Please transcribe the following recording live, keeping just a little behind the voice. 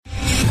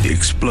the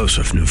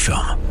explosive new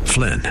film,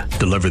 Flynn,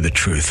 Deliver the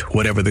Truth,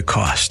 Whatever the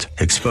Cost,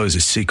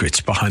 exposes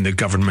secrets behind the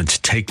government's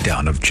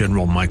takedown of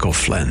General Michael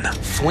Flynn.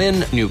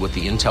 Flynn knew what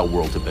the intel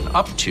world had been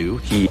up to.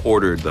 He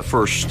ordered the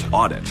first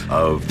audit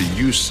of the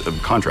use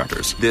of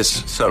contractors.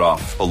 This set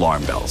off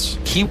alarm bells.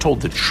 He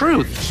told the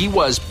truth. He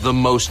was the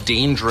most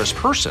dangerous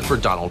person for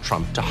Donald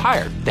Trump to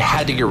hire. They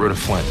had to get rid of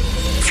Flynn.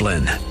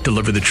 Flynn,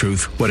 Deliver the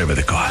Truth, Whatever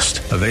the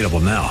Cost. Available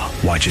now.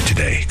 Watch it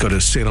today. Go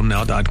to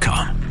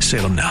salemnow.com.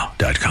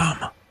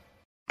 salemnow.com.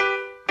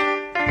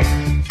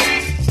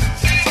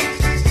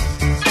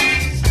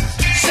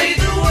 Say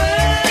the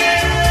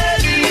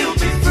word and you'll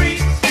be free.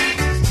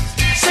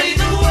 Say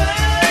the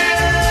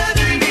word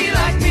and be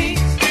like me.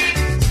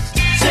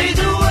 Say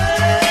the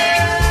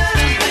word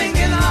and bring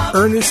it on.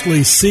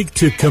 Earnestly seek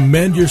to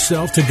commend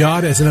yourself to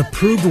God as an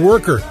approved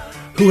worker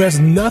who has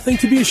nothing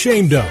to be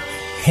ashamed of,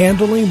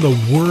 handling the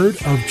word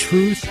of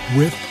truth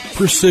with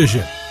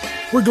precision.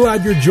 We're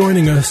glad you're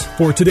joining us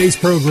for today's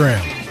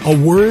program, A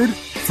Word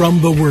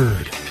from the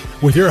Word,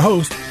 with your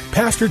host,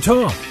 Pastor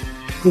Tom,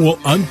 who will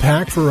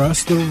unpack for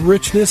us the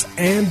richness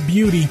and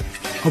beauty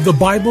of the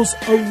Bible's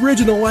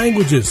original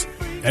languages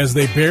as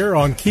they bear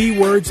on key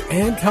words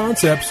and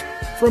concepts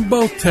from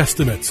both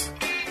Testaments.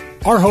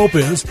 Our hope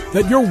is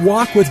that your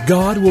walk with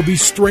God will be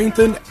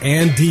strengthened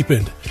and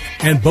deepened,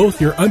 and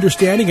both your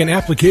understanding and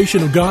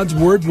application of God's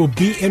Word will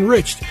be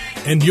enriched,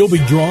 and you'll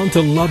be drawn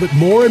to love it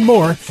more and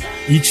more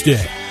each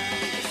day.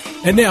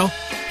 And now,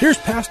 here's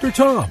Pastor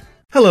Tom.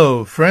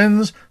 Hello,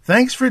 friends.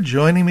 Thanks for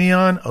joining me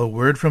on A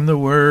Word from the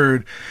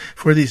Word.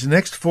 For these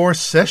next 4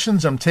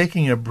 sessions, I'm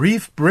taking a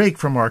brief break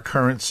from our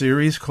current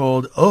series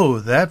called Oh,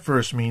 That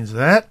Verse Means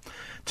That,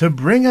 to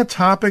bring a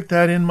topic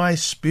that in my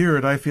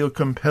spirit I feel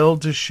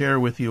compelled to share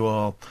with you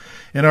all.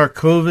 In our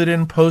COVID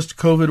and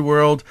post-COVID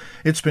world,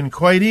 it's been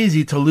quite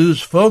easy to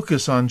lose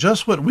focus on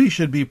just what we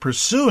should be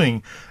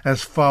pursuing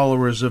as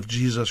followers of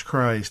Jesus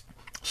Christ.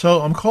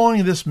 So I'm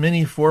calling this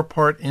mini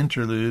 4-part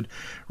interlude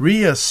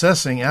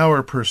Reassessing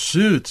Our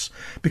Pursuits,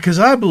 because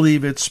I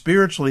believe it's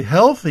spiritually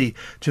healthy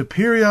to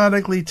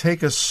periodically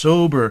take a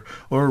sober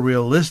or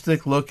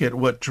realistic look at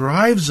what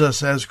drives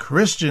us as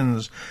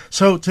Christians.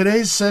 So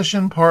today's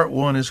session, part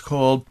 1, is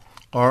called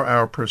Are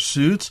Our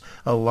Pursuits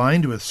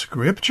Aligned with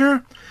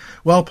Scripture?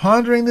 While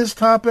pondering this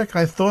topic,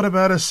 I thought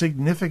about a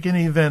significant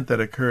event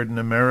that occurred in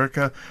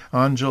America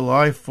on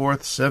July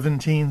 4th,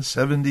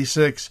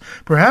 1776.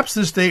 Perhaps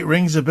this date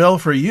rings a bell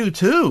for you,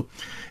 too.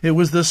 It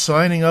was the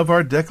signing of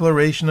our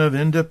Declaration of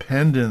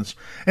Independence.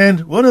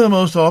 And one of the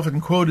most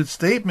often quoted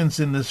statements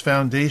in this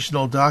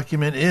foundational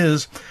document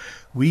is,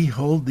 "We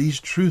hold these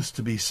truths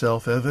to be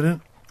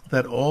self-evident,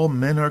 that all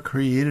men are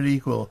created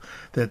equal,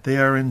 that they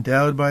are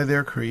endowed by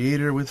their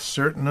Creator with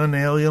certain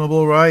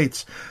unalienable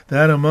rights,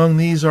 that among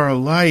these are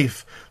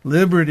life,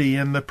 liberty,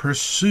 and the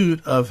pursuit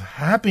of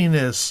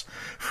happiness."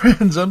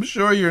 Friends, I'm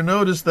sure you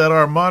noticed that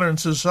our modern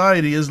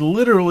society is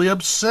literally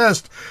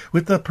obsessed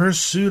with the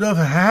pursuit of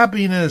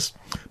happiness,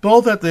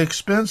 both at the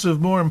expense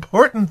of more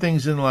important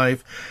things in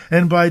life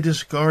and by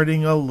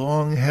discarding a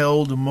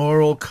long-held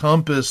moral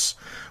compass.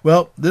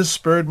 Well, this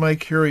spurred my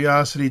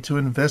curiosity to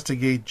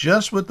investigate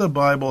just what the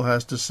Bible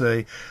has to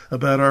say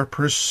about our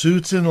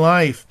pursuits in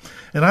life,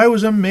 and I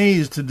was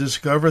amazed to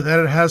discover that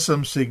it has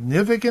some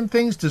significant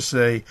things to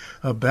say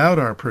about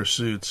our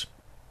pursuits.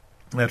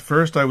 At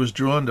first, I was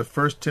drawn to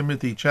 1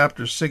 Timothy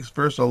chapter 6,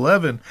 verse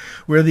 11,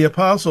 where the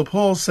Apostle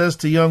Paul says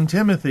to young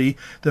Timothy,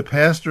 the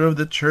pastor of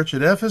the church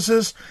at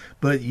Ephesus,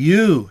 "But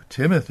you,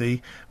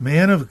 Timothy,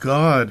 man of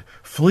God,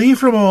 flee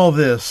from all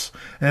this,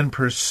 and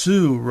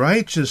pursue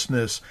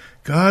righteousness,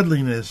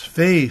 godliness,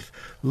 faith,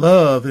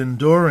 love,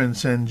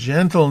 endurance, and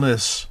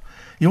gentleness."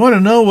 You want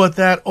to know what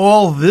that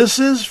all this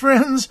is,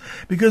 friends?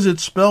 Because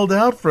it's spelled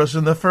out for us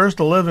in the first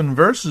 11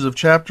 verses of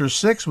chapter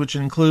 6, which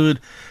include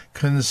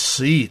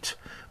conceit,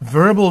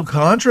 verbal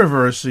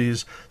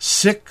controversies,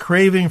 sick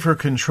craving for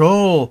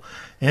control,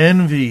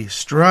 envy,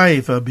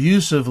 strife,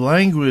 abusive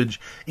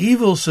language,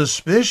 evil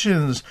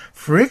suspicions,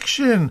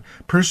 friction,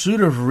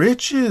 pursuit of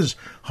riches,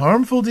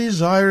 harmful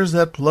desires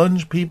that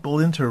plunge people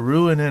into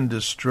ruin and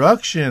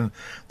destruction,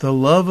 the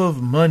love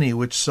of money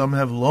which some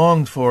have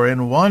longed for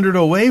and wandered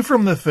away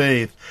from the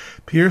faith,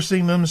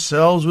 piercing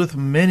themselves with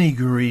many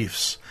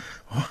griefs.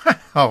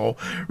 Wow,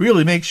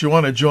 really makes you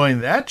want to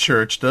join that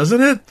church, doesn't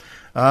it?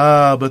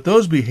 But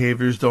those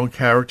behaviors don't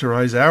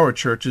characterize our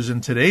churches in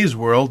today's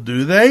world,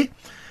 do they?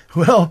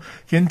 Well,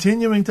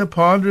 continuing to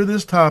ponder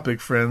this topic,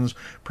 friends,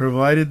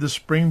 provided the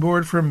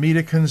springboard for me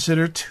to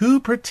consider 2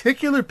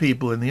 particular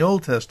people in the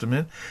Old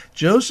Testament,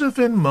 Joseph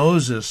and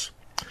Moses.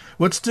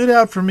 What stood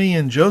out for me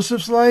in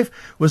Joseph's life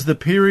was the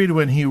period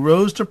when he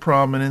rose to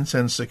prominence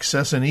and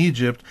success in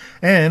Egypt,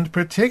 and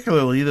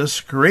particularly the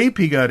scrape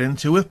he got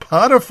into with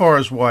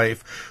Potiphar's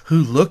wife,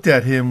 who looked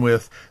at him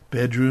with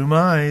bedroom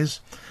eyes.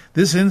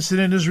 This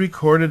incident is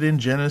recorded in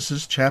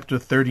Genesis chapter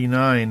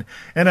 39,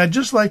 and I'd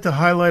just like to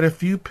highlight a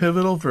few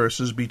pivotal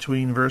verses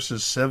between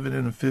verses 7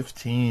 and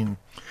 15.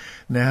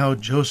 Now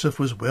Joseph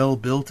was well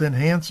built and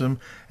handsome,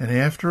 and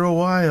after a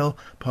while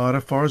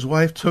Potiphar's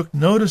wife took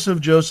notice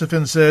of Joseph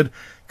and said,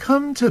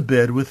 come to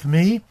bed with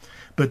me?"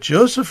 But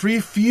Joseph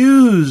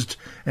refused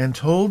and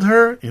told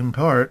her, in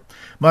part,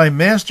 "My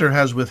master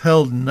has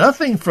withheld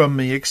nothing from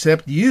me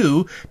except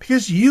you,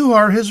 because you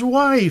are his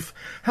wife.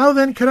 How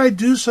then could I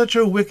do such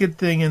a wicked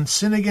thing and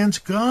sin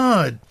against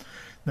God?"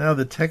 Now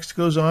the text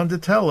goes on to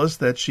tell us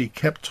that she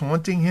kept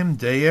taunting him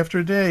day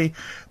after day,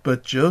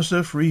 but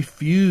Joseph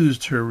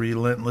refused her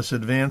relentless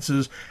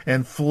advances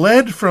and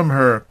fled from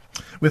her.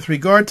 With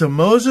regard to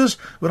Moses,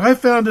 what I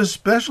found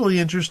especially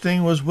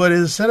interesting was what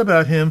is said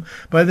about him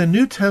by the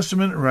New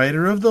Testament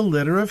writer of the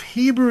letter of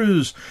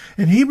Hebrews.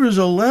 In Hebrews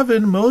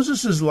 11,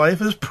 Moses'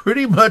 life is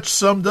pretty much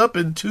summed up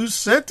in 2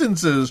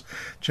 sentences.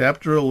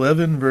 Chapter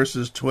 11,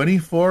 verses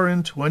 24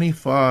 and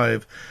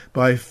 25.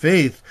 By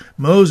faith,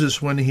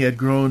 Moses, when he had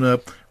grown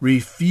up,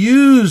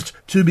 refused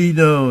to be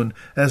known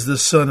as the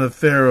son of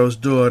Pharaoh's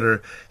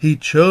daughter. He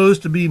chose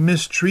to be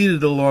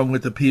mistreated along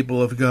with the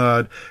people of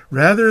God,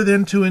 rather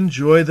than to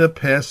enjoy the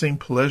passing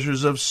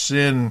pleasures of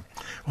sin.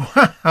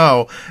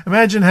 Wow!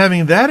 Imagine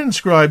having that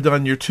inscribed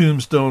on your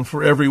tombstone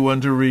for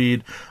everyone to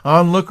read.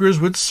 Onlookers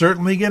would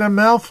certainly get a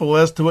mouthful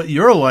as to what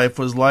your life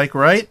was like,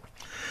 right?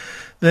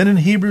 Then in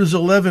Hebrews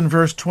 11,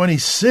 verse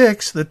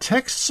 26, the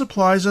text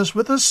supplies us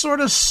with a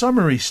sort of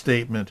summary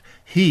statement.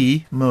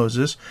 He,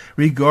 Moses,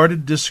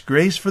 regarded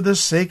disgrace for the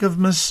sake of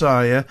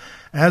Messiah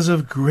as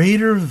of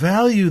greater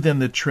value than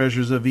the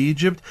treasures of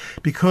Egypt,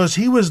 because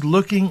he was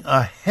looking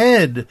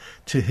ahead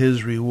to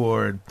his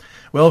reward.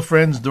 Well,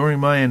 friends, during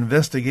my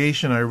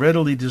investigation, I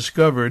readily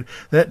discovered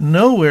that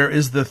nowhere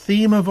is the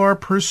theme of our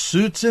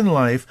pursuits in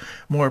life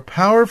more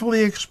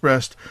powerfully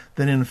expressed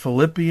than in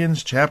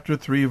Philippians chapter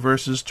 3,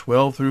 verses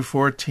 12 through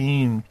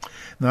 14.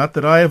 Not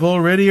that I have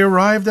already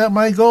arrived at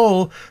my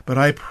goal, but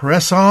I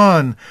press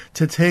on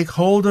to take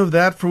hold of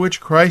that for which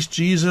Christ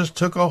Jesus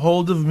took a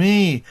hold of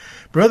me.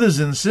 Brothers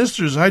and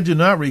sisters, I do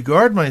not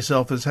regard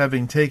myself as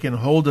having taken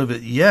hold of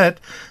it yet,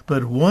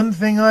 but one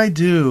thing I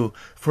do,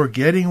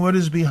 forgetting what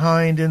is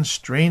behind and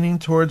straining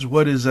towards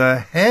what is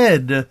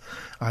ahead,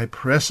 I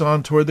press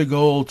on toward the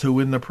goal to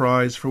win the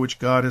prize for which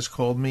God has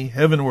called me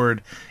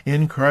heavenward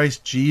in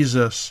Christ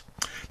Jesus.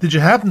 Did you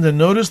happen to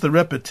notice the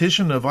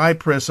repetition of "I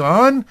press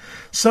on"?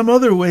 Some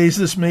other ways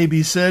this may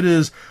be said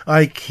is,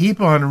 "I keep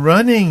on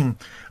running,"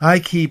 "I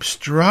keep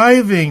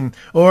striving,"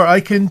 or "I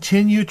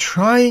continue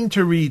trying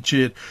to reach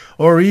it,"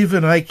 or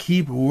even "I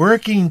keep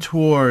working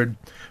toward."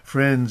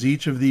 Friends,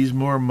 each of these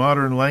more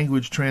modern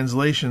language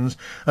translations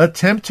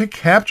attempt to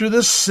capture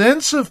the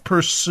sense of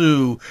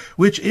pursue,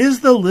 which is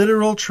the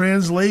literal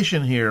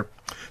translation here.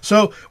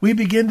 So we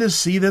begin to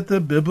see that the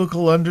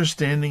biblical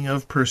understanding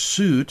of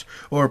pursuit,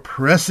 or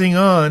pressing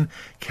on,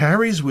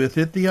 carries with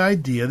it the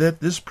idea that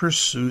this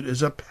pursuit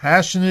is a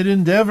passionate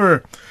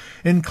endeavor.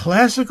 In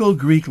classical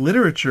Greek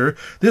literature,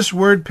 this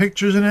word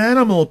pictures an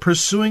animal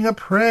pursuing a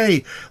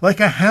prey, like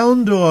a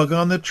hound dog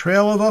on the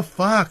trail of a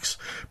fox,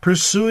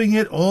 pursuing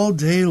it all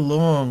day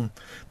long.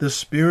 The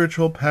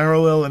spiritual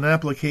parallel and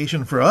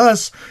application for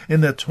us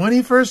in the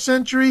 21st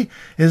century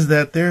is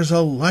that there's a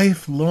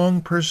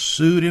lifelong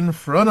pursuit in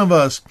front of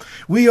us.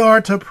 We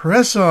are to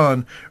press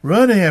on,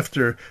 run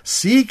after,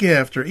 seek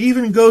after,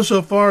 even go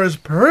so far as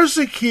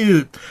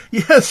persecute.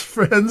 Yes,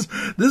 friends,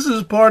 this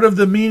is part of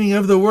the meaning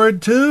of the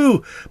word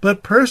too,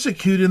 but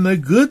persecute in the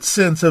good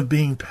sense of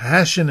being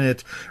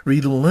passionate,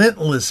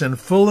 relentless, and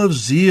full of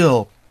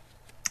zeal.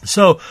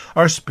 So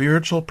our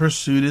spiritual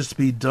pursuit is to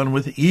be done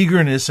with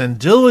eagerness and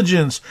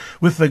diligence,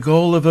 with the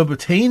goal of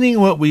obtaining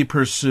what we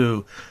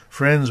pursue.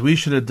 Friends, we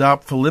should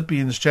adopt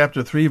Philippians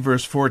chapter 3,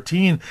 verse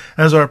 14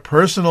 as our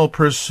personal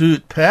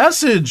pursuit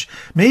passage,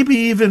 maybe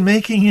even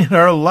making it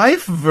our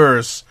life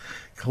verse.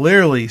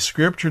 Clearly,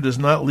 Scripture does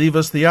not leave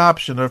us the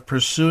option of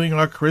pursuing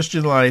our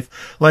Christian life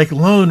like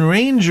lone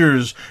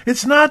rangers.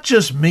 It's not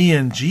just me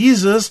and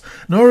Jesus,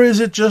 nor is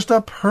it just a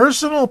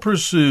personal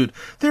pursuit.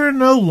 There are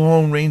no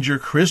Lone Ranger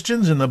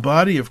Christians in the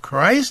body of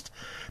Christ.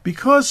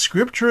 Because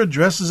Scripture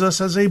addresses us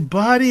as a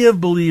body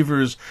of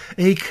believers,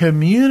 a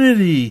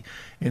community.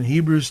 In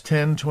Hebrews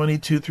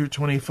 10:22 through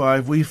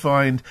 25, we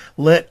find,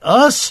 "Let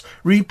us,"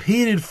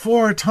 repeated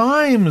 4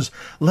 times.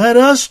 "Let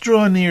us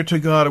draw near to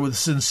God with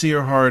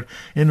sincere heart,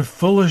 in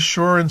full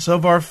assurance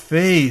of our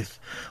faith.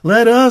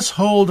 Let us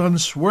hold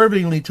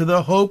unswervingly to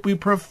the hope we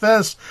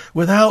profess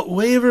without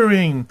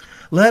wavering.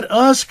 Let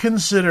us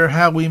consider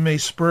how we may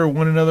spur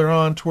one another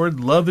on toward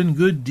love and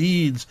good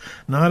deeds,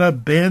 not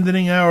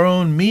abandoning our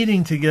own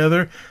meeting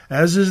together,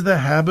 as is the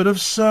habit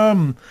of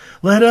some.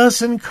 Let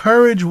us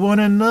encourage one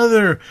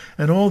another,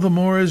 and all the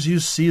more as you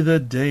see the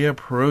day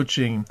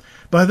approaching."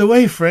 By the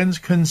way, friends,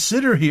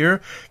 consider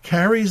here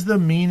carries the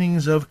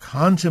meanings of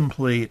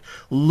contemplate,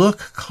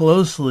 look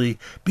closely,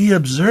 be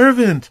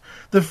observant.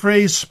 The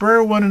phrase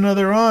spur one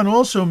another on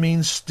also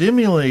means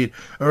stimulate,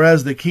 or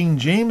as the King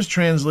James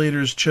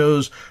translators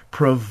chose,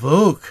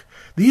 provoke.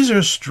 These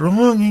are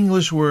strong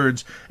English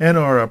words and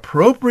are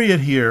appropriate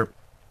here.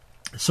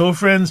 So,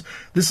 friends,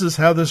 this is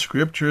how the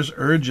Scriptures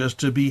urge us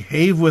to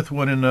behave with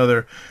one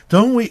another.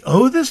 Don't we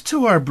owe this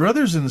to our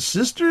brothers and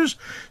sisters?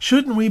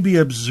 Shouldn't we be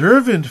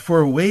observant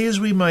for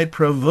ways we might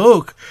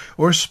provoke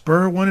or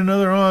spur one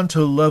another on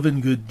to love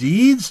and good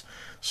deeds?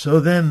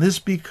 So then this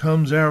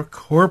becomes our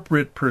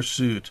corporate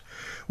pursuit.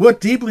 What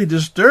deeply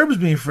disturbs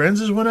me, friends,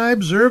 is when I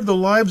observe the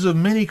lives of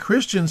many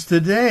Christians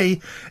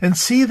today and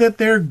see that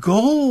they're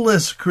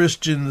goalless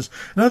Christians.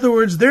 In other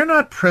words, they're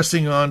not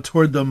pressing on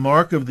toward the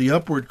mark of the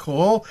upward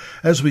call,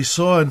 as we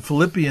saw in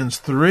Philippians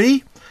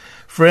 3.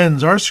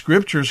 Friends, our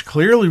Scriptures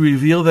clearly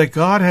reveal that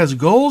God has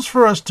goals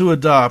for us to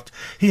adopt.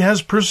 He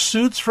has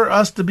pursuits for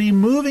us to be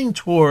moving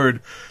toward.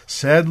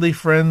 Sadly,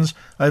 friends,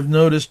 I've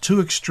noticed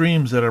two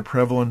extremes that are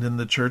prevalent in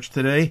the church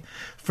today.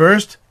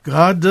 First,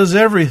 God does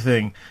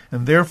everything,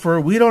 and therefore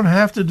we don't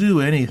have to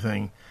do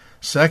anything.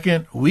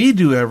 Second, we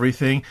do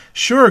everything.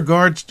 Sure,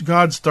 God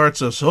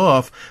starts us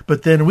off,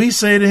 but then we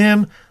say to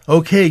him,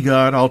 "Okay,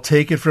 God, I'll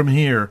take it from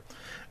here."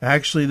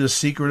 Actually, the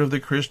secret of the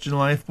Christian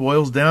life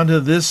boils down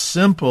to this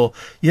simple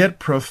yet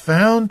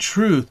profound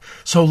truth.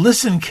 So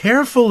listen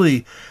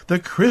carefully. The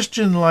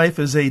Christian life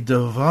is a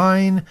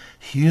divine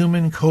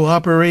human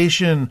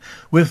cooperation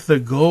with the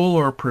goal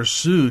or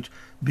pursuit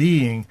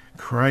being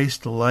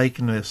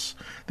Christ-likeness.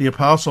 The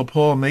Apostle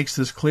Paul makes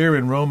this clear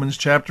in Romans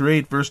chapter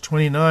 8, verse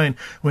 29,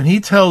 when he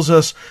tells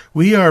us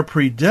we are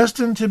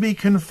predestined to be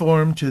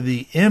conformed to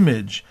the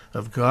image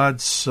of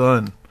God's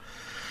Son.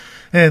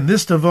 And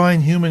this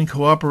divine human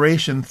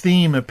cooperation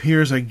theme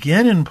appears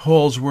again in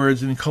Paul's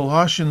words in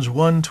Colossians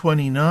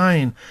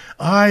 1:29.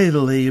 I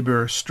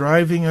labor,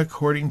 striving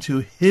according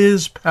to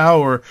his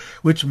power,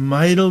 which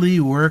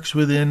mightily works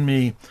within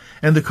me.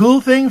 And the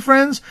cool thing,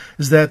 friends,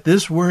 is that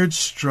this word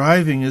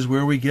striving is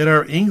where we get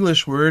our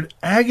English word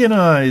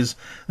agonize.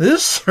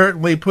 This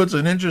certainly puts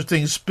an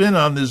interesting spin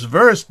on this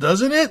verse,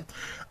 doesn't it?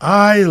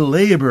 I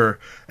labor,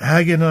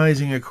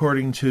 agonizing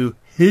according to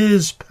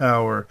his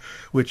power,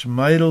 which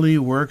mightily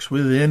works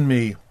within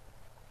me.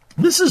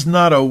 This is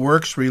not a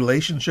works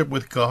relationship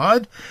with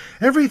God.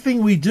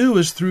 Everything we do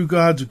is through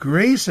God's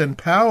grace and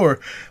power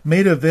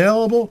made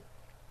available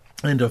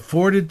and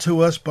afforded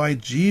to us by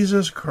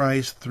Jesus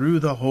Christ through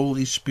the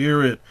Holy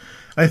Spirit.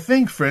 I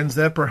think, friends,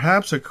 that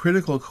perhaps a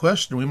critical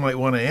question we might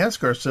want to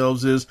ask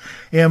ourselves is,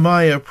 am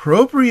I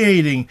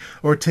appropriating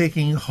or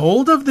taking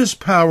hold of this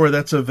power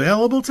that's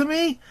available to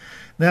me?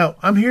 Now,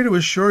 I'm here to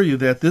assure you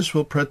that this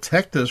will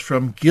protect us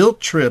from guilt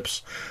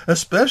trips,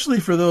 especially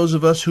for those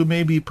of us who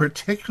may be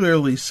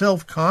particularly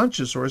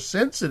self-conscious or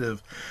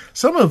sensitive.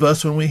 Some of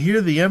us, when we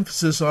hear the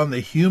emphasis on the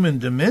human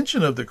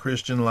dimension of the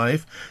Christian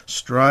life,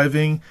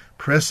 striving,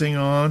 pressing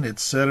on,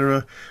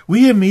 etc.,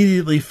 we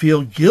immediately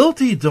feel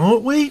guilty,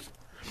 don't we?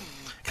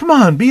 Come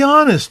on, be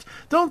honest.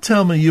 Don't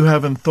tell me you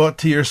haven't thought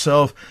to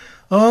yourself,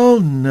 oh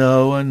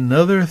no,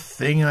 another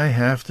thing I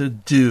have to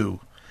do.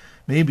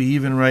 Maybe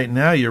even right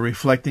now you're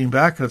reflecting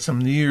back on some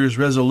New Year's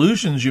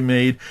resolutions you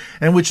made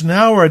and which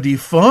now are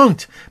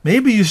defunct.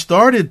 Maybe you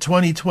started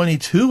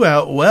 2022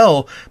 out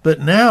well,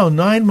 but now,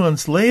 9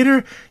 months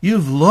later,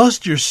 you've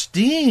lost your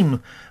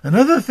steam.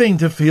 Another thing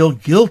to feel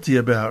guilty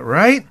about,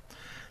 right?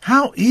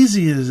 How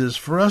easy it is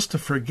for us to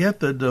forget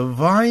the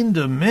divine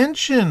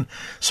dimension.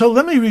 So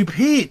let me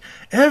repeat,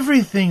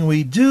 everything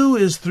we do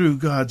is through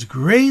God's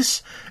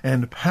grace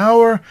and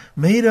power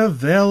made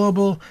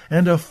available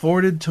and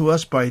afforded to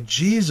us by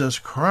Jesus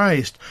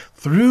Christ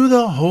through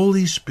the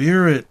Holy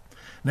Spirit.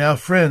 Now,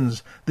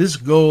 friends, this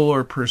goal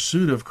or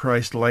pursuit of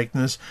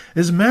Christ-likeness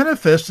is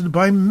manifested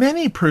by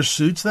many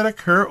pursuits that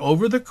occur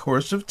over the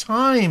course of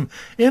time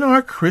in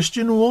our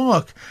Christian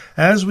walk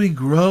as we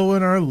grow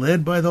and are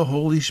led by the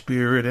Holy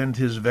Spirit and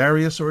his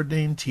various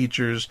ordained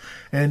teachers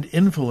and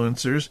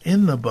influencers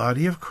in the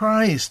body of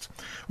Christ.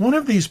 One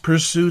of these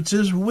pursuits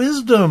is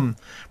wisdom.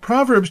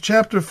 Proverbs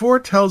chapter 4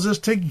 tells us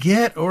to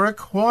get or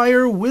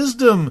acquire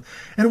wisdom,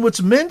 and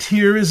what's meant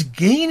here is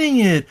gaining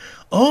it,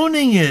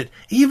 owning it,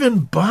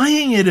 even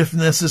buying it if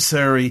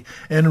necessary,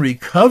 and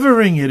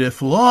recovering it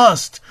if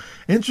lost.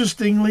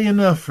 Interestingly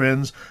enough,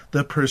 friends,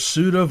 the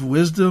pursuit of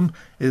wisdom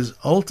is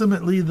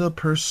ultimately the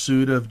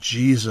pursuit of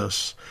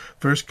Jesus.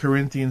 1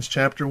 Corinthians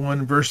chapter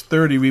 1, verse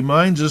 30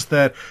 reminds us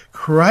that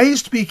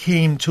Christ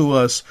became to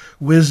us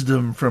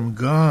wisdom from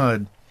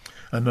God.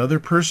 Another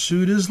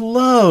pursuit is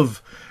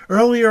love.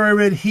 Earlier I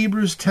read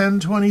Hebrews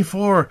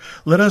 10:24.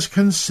 Let us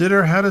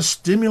consider how to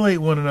stimulate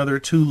one another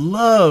to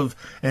love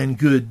and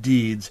good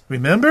deeds.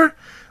 Remember?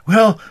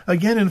 Well,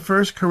 again in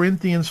 1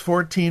 Corinthians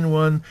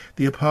 14:1,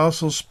 the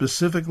apostle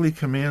specifically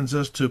commands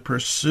us to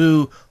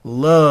pursue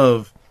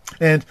love.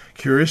 And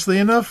curiously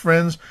enough,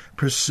 friends,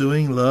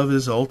 pursuing love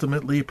is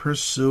ultimately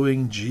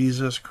pursuing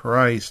Jesus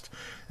Christ.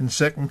 In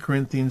 2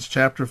 Corinthians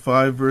chapter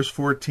 5, verse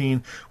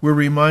 14, we're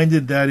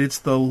reminded that it's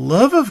the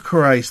love of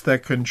Christ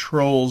that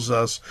controls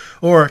us,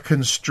 or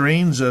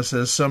constrains us,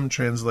 as some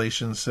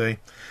translations say.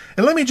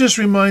 And let me just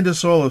remind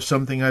us all of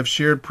something I've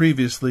shared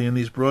previously in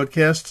these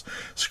broadcasts.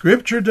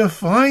 Scripture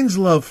defines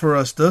love for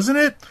us, doesn't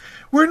it?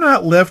 We're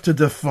not left to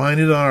define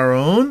it on our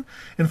own.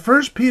 In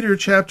 1 Peter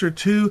chapter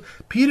 2,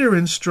 Peter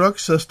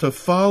instructs us to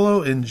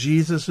follow in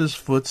Jesus'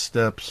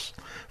 footsteps.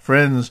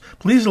 Friends,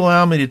 please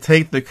allow me to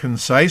take the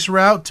concise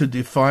route to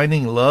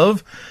defining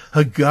love.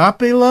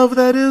 Agape love,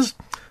 that is.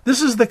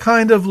 This is the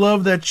kind of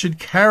love that should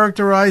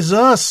characterize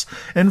us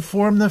and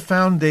form the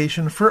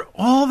foundation for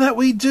all that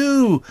we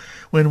do.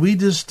 When we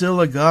distill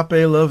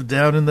agape love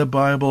down in the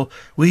Bible,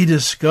 we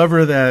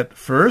discover that,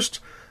 first,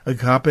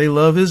 agape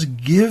love is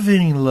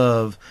giving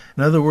love.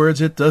 In other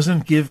words, it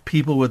doesn't give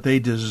people what they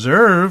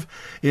deserve.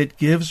 It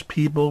gives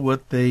people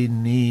what they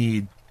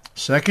need.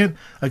 Second,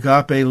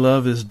 agape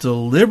love is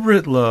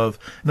deliberate love.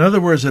 In other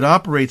words, it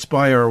operates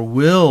by our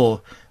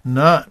will,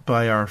 not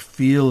by our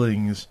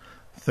feelings.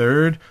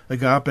 Third,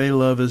 agape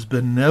love is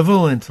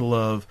benevolent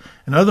love.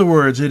 In other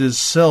words, it is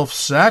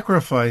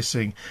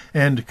self-sacrificing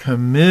and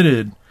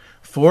committed.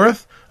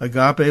 Fourth,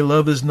 agape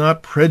love is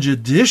not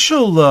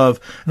prejudicial love.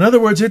 In other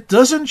words, it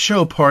doesn't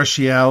show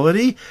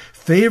partiality,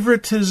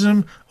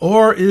 favoritism,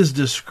 or is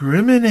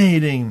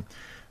discriminating.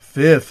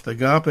 Fifth,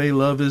 agape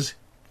love is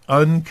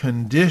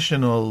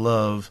unconditional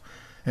love.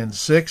 And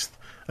sixth,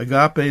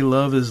 agape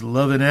love is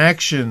love in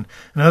action.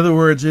 In other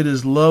words, it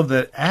is love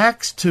that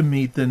acts to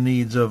meet the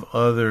needs of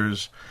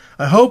others.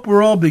 I hope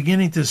we're all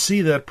beginning to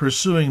see that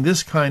pursuing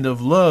this kind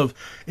of love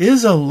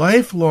is a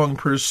lifelong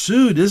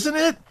pursuit, isn't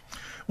it?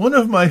 One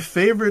of my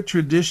favorite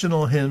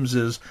traditional hymns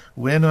is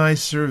When I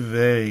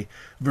Survey.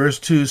 Verse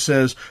 2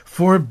 says,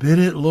 "Forbid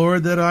it,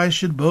 Lord, that I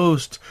should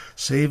boast,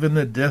 save in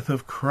the death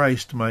of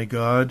Christ, my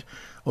God.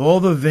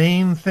 All the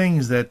vain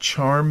things that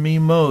charm me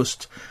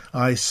most,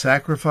 I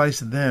sacrifice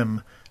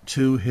them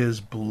to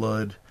his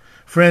blood."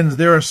 Friends,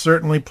 there are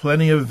certainly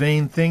plenty of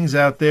vain things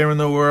out there in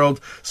the world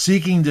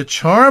seeking to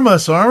charm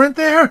us, aren't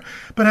there?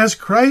 But as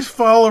Christ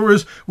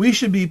followers, we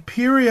should be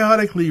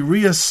periodically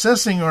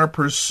reassessing our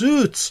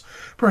pursuits.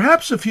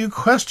 Perhaps a few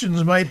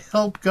questions might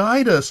help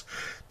guide us.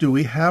 Do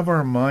we have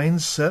our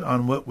minds set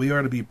on what we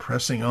are to be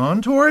pressing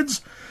on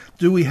towards?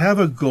 Do we have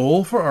a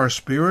goal for our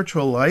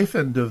spiritual life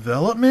and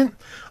development?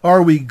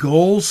 Are we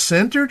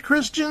goal-centered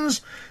Christians?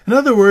 In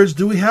other words,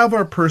 do we have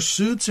our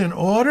pursuits in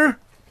order?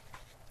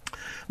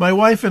 My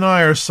wife and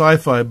I are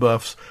sci-fi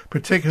buffs,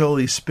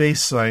 particularly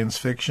space science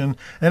fiction,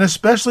 and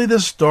especially the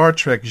Star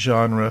Trek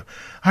genre.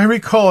 I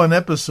recall an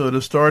episode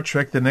of Star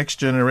Trek The Next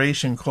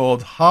Generation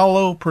called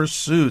Hollow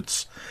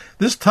Pursuits.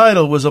 This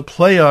title was a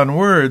play on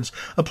words,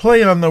 a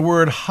play on the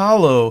word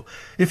hollow.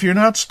 If you're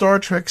not Star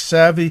Trek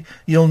savvy,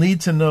 you'll need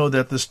to know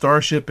that the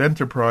Starship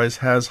Enterprise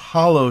has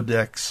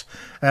holodecks,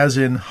 as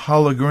in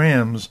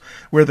holograms,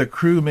 where the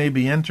crew may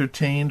be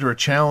entertained or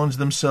challenge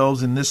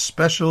themselves in this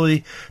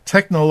specially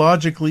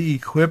technologically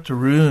equipped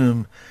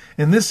room.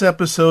 In this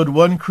episode,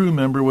 one crew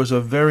member was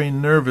a very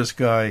nervous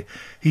guy.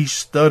 He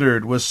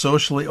stuttered, was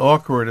socially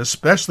awkward,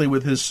 especially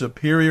with his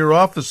superior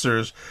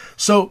officers.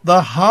 So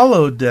the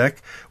holodeck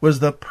was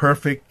the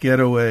perfect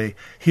getaway.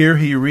 Here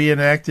he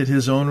reenacted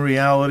his own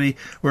reality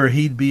where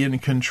he'd be in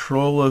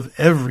control of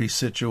every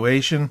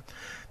situation.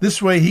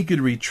 This way he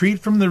could retreat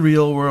from the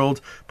real world,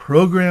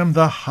 program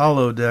the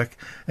holodeck,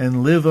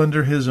 and live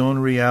under his own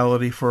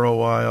reality for a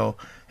while.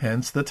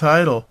 Hence the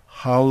title,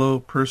 Hollow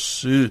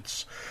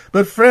Pursuits.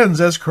 But friends,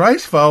 as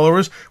Christ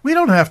followers, we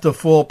don't have to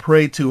fall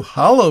prey to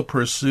hollow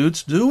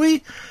pursuits, do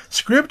we?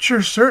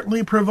 Scripture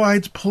certainly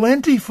provides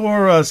plenty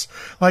for us,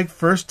 like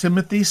 1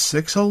 Timothy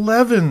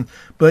 6:11.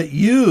 But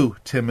you,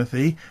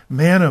 Timothy,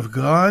 man of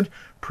God,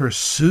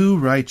 pursue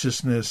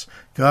righteousness,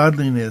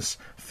 godliness,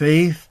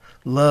 faith,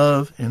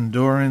 love,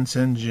 endurance,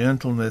 and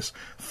gentleness.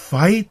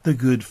 Fight the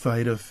good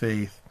fight of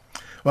faith.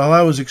 While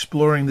I was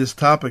exploring this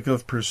topic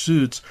of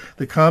pursuits,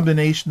 the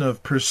combination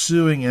of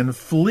pursuing and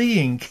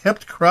fleeing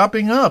kept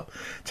cropping up.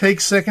 Take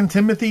 2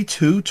 Timothy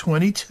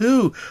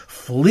 2:22.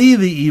 Flee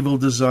the evil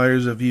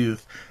desires of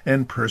youth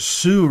and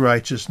pursue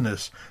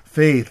righteousness,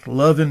 faith,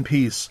 love, and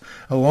peace,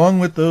 along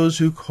with those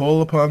who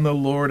call upon the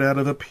Lord out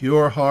of a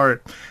pure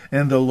heart.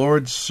 And the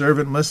Lord's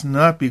servant must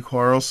not be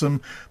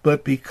quarrelsome,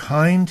 but be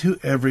kind to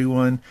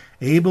everyone,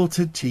 able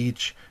to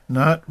teach,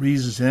 not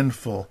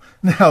resentful.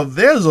 Now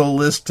there's a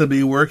list to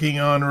be working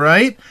on,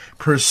 right?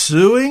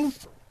 Pursuing?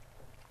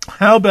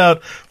 How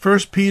about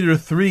 1 Peter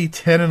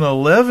 3:10 and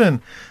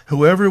 11?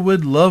 Whoever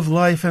would love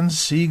life and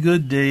see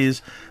good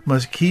days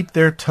must keep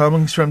their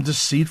tongues from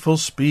deceitful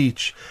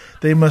speech.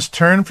 They must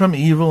turn from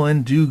evil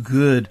and do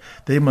good.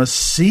 They must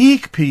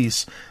seek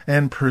peace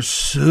and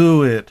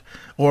pursue it.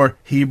 Or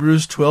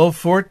Hebrews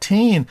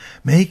 12:14,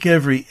 make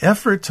every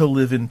effort to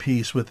live in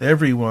peace with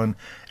everyone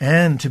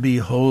and to be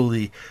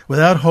holy.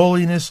 Without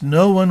holiness,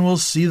 no one will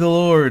see the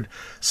Lord.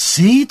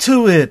 See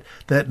to it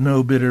that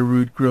no bitter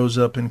root grows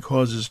up and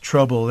causes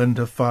trouble and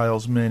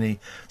defiles many.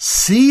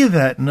 See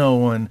that no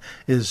one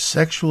is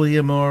sexually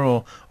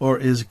immoral or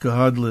is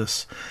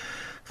godless.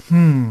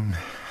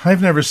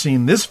 I've never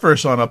seen this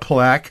verse on a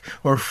plaque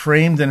or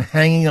framed and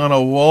hanging on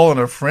a wall in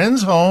a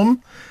friend's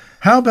home.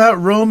 How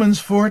about Romans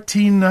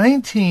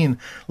 14:19?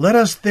 Let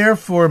us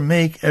therefore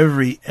make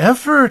every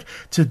effort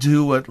to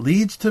do what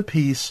leads to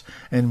peace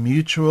and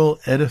mutual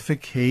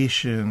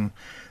edification.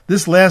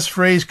 This last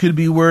phrase could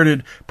be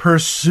worded,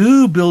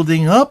 pursue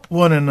building up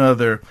one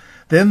another.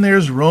 Then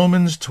there's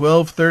Romans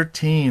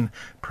 12:13.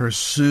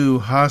 Pursue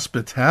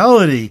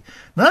hospitality,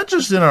 not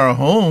just in our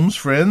homes,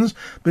 friends,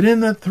 but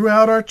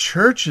throughout our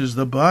churches,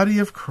 the body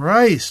of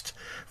Christ.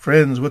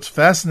 Friends, what's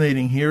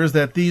fascinating here is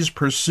that these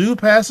pursue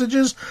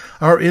passages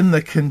are in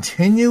the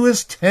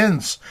continuous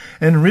tense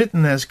and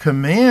written as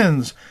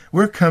commands.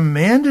 We're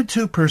commanded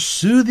to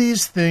pursue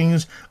these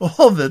things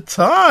all the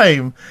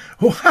time.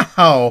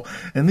 Wow!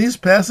 And these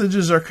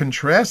passages are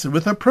contrasted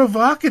with a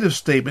provocative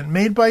statement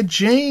made by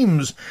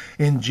James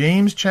in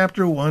James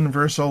chapter 1,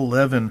 verse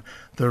 11.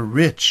 The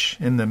rich,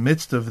 in the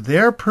midst of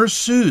their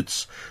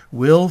pursuits,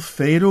 will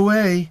fade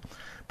away.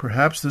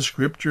 Perhaps the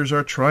scriptures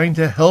are trying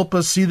to help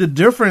us see the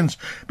difference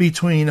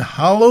between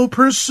hollow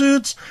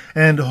pursuits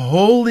and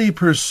holy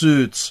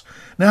pursuits.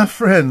 Now,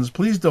 friends,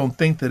 please don't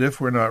think that if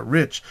we're not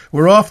rich,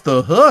 we're off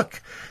the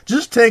hook.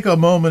 Just take a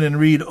moment and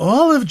read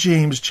all of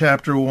James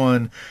chapter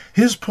 1.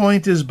 His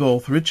point is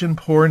both rich and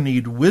poor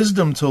need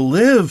wisdom to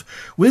live,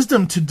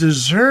 wisdom to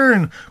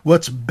discern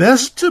what's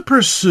best to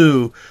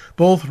pursue.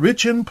 Both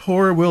rich and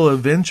poor will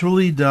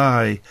eventually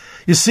die.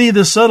 You see,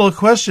 the subtle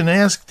question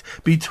asked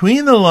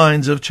between the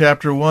lines of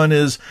chapter 1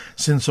 is,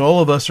 since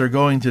all of us are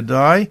going to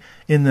die,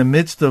 in the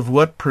midst of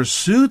what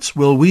pursuits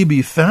will we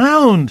be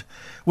found?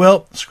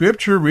 Well,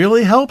 Scripture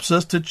really helps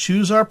us to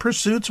choose our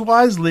pursuits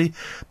wisely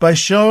by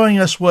showing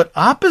us what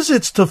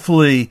opposites to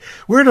flee.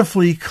 We're to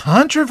flee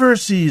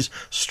controversies,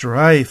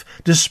 strife,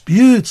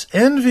 disputes,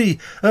 envy,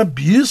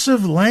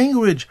 abusive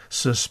language,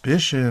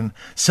 suspicion,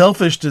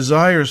 selfish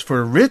desires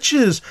for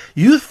riches,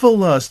 youthful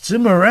lusts,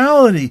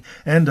 immorality,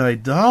 and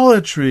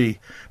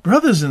idolatry.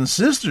 Brothers and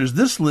sisters,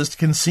 this list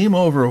can seem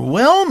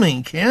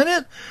overwhelming, can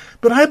it?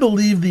 But I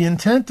believe the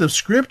intent of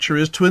Scripture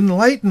is to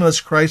enlighten us,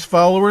 Christ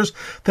followers,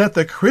 that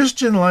the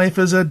Christian life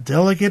is a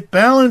delicate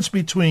balance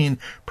between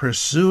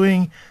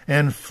pursuing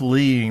and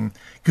fleeing.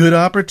 Good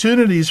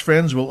opportunities,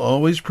 friends, will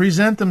always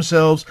present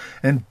themselves,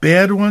 and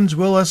bad ones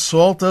will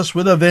assault us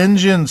with a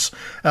vengeance.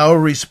 Our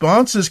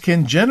responses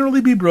can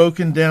generally be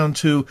broken down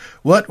to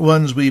what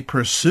ones we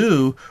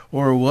pursue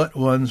or what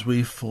ones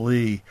we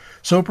flee.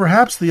 So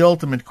perhaps the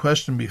ultimate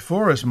question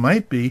before us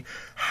might be,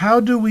 how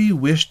do we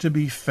wish to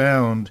be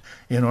found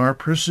in our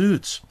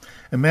pursuits?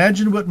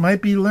 Imagine what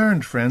might be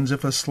learned, friends,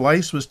 if a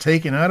slice was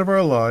taken out of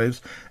our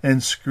lives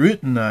and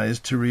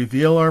scrutinized to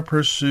reveal our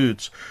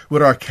pursuits.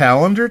 Would our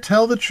calendar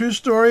tell the true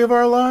story of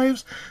our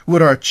lives?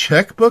 Would our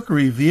checkbook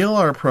reveal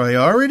our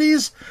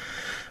priorities?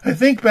 I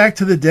think back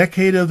to the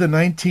decade of the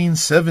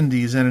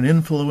 1970s and an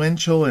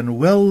influential and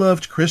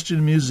well-loved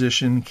Christian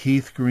musician,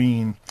 Keith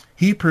Green.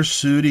 He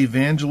pursued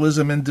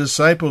evangelism and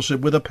discipleship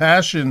with a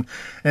passion,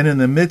 and in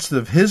the midst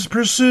of his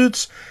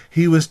pursuits,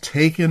 he was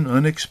taken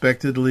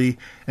unexpectedly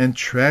and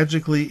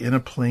tragically in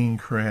a plane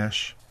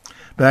crash.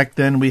 Back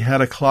then, we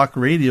had a clock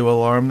radio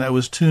alarm that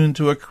was tuned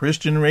to a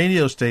Christian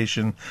radio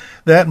station.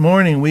 That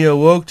morning, we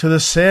awoke to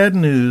the sad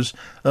news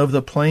of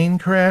the plane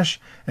crash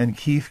and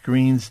Keith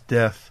Green's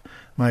death.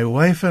 My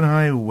wife and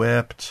I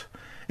wept.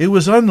 It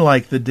was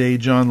unlike the day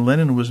John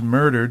Lennon was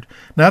murdered.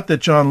 Not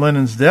that John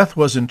Lennon's death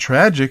wasn't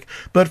tragic,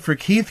 but for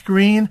Keith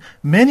Green,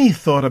 many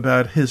thought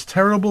about his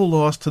terrible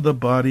loss to the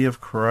body of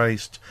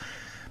Christ.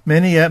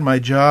 Many at my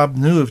job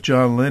knew of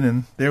John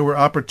Lennon. There were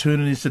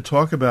opportunities to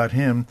talk about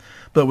him,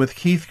 but with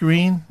Keith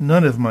Green,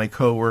 none of my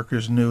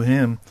coworkers knew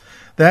him.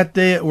 That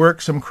day at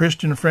work, some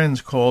Christian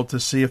friends called to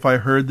see if I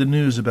heard the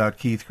news about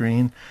Keith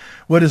Green.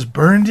 What is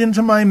burned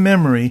into my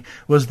memory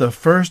was the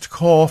first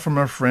call from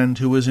a friend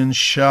who was in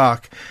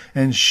shock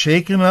and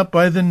shaken up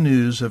by the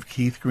news of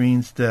Keith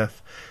Green's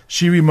death.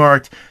 She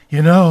remarked,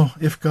 "You know,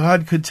 if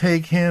God could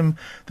take him,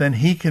 then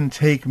he can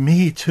take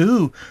me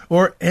too,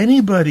 or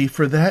anybody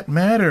for that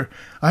matter.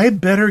 I'd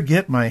better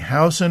get my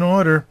house in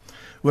order."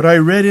 What I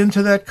read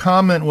into that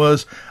comment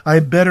was,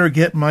 I better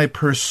get my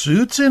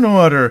pursuits in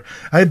order.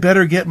 I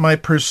better get my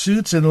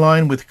pursuits in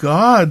line with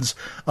God's,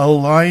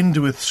 aligned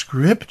with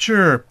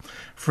Scripture.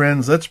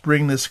 Friends, let's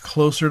bring this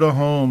closer to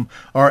home.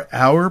 Are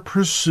our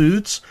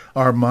pursuits,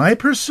 are my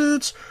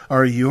pursuits,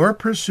 are your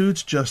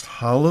pursuits just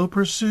hollow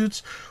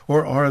pursuits,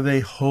 or are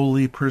they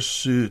holy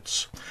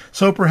pursuits?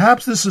 So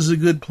perhaps this is a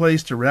good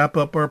place to wrap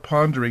up our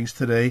ponderings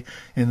today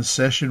in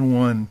Session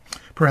 1.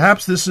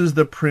 Perhaps this is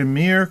the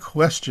premier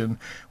question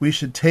we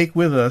should take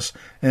with us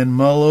and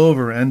mull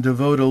over and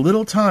devote a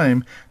little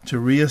time to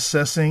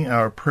reassessing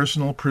our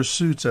personal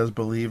pursuits as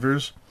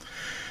believers.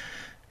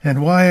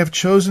 And why I've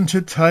chosen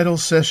to title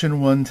Session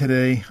 1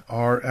 today,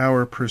 Are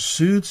Our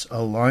Pursuits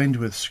Aligned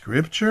with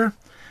Scripture?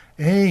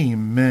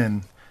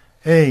 Amen.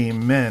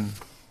 Amen.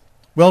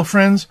 Well,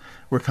 friends,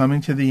 we're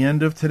coming to the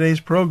end of today's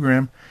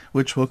program,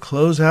 which will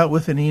close out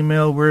with an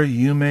email where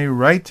you may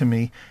write to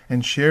me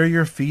and share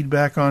your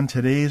feedback on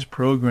today's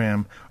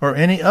program or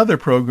any other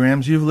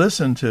programs you've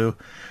listened to.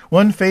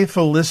 One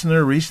faithful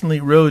listener recently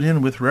wrote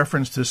in with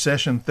reference to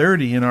session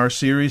 30 in our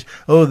series,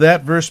 Oh,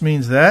 That Verse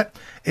Means That,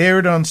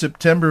 aired on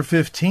September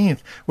 15th,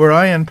 where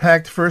I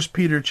unpacked 1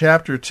 Peter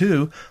chapter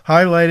 2,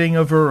 highlighting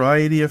a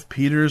variety of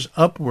Peter's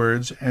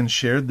upwords, and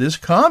shared this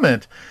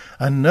comment.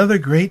 Another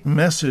great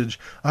message.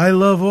 I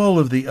love all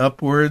of the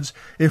upwords.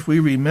 If we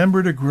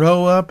remember to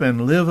grow up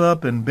and live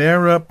up and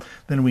bear up,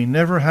 then we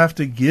never have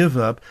to give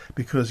up,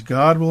 because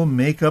God will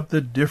make up the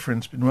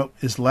difference in what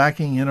is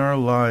lacking in our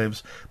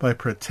lives by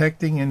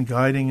protecting and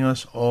guiding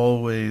us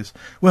always.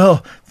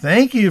 Well,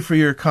 thank you for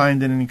your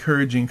kind and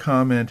encouraging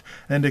comment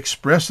and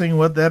expressing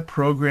what that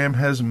program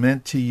has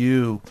meant to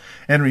you.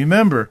 And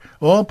remember,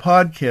 all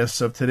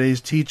podcasts of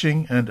today's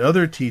teaching and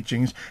other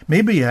teachings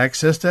may be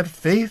accessed at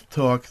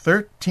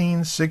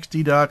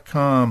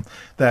faithtalk1360.com.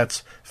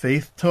 That's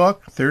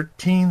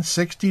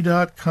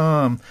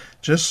faithtalk1360.com.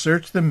 Just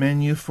search the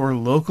menu for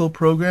local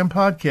program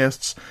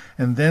podcasts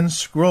and then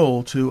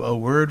scroll to A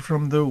Word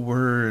from the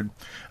Word.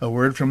 A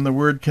Word from the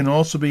Word can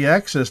also be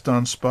accessed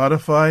on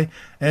Spotify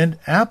and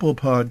Apple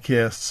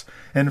Podcasts.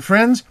 And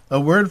friends, A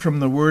Word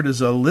from the Word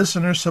is a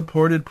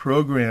listener-supported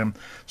program,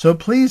 so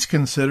please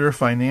consider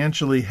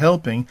financially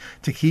helping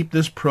to keep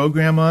this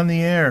program on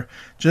the air.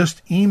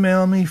 Just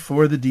email me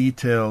for the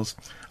details.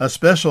 A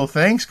special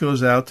thanks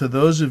goes out to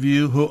those of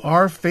you who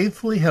are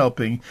faithfully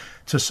helping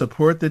to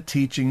support the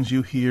teachings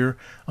you hear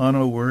on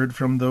A Word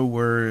from the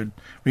Word.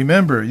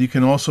 Remember, you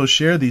can also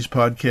share these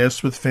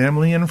podcasts with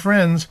family and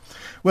friends.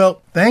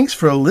 Well, thanks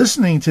for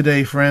listening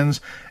today,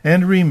 friends,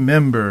 and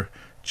remember,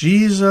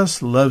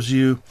 Jesus loves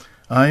you.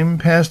 I'm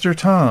Pastor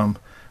Tom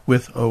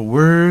with A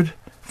Word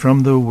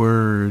from the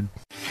Word.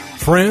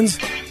 Friends,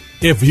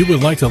 if you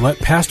would like to let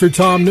Pastor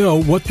Tom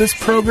know what this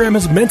program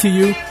has meant to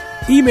you,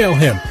 email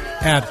him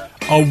at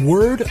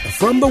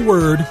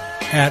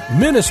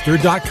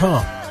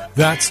awordfromtheword@minister.com.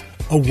 That's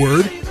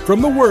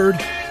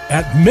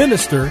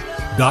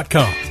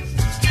awordfromtheword@minister.com.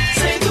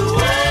 Say the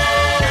word.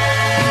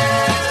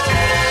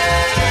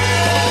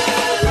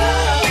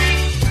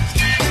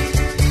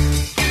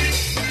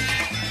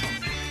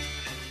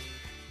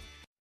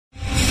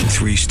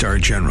 3-star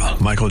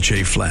General Michael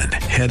J. Flynn,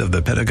 head of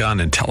the Pentagon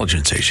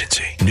Intelligence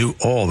Agency, knew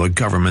all the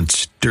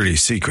government's dirty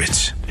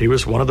secrets. He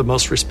was one of the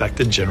most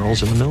respected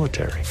generals in the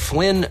military.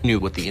 Flynn knew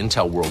what the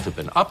intel world had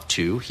been up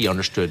to. He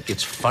understood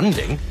its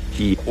funding.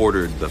 He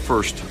ordered the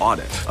first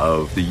audit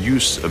of the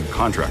use of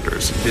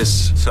contractors.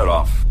 This set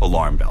off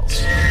alarm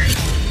bells.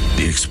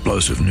 The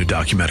explosive new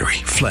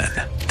documentary, Flynn,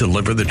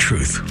 Deliver the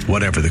Truth,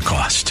 Whatever the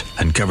Cost,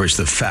 uncovers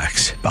the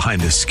facts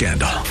behind this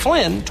scandal.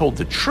 Flynn told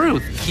the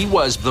truth. He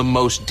was the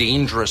most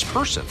dangerous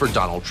person for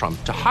Donald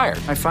Trump to hire.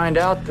 I find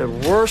out the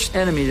worst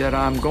enemy that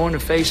I'm going to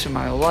face in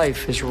my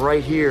life is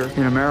right here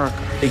in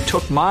America. They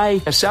took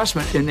my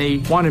assessment and they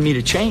wanted me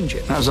to change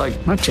it. And I was like,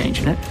 I'm not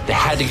changing it. They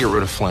had to get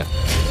rid of Flynn.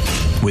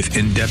 With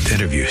in-depth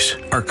interviews,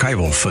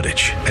 archival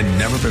footage, and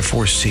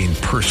never-before-seen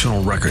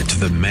personal records of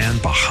the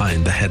man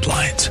behind the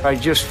headlines. I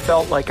just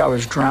felt like I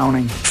was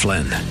drowning.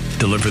 Flynn,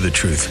 Deliver the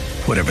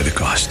Truth, Whatever the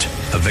Cost.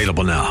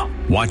 Available now.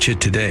 Watch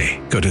it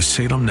today. Go to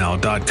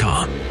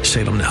salemnow.com.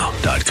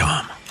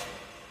 salemnow.com.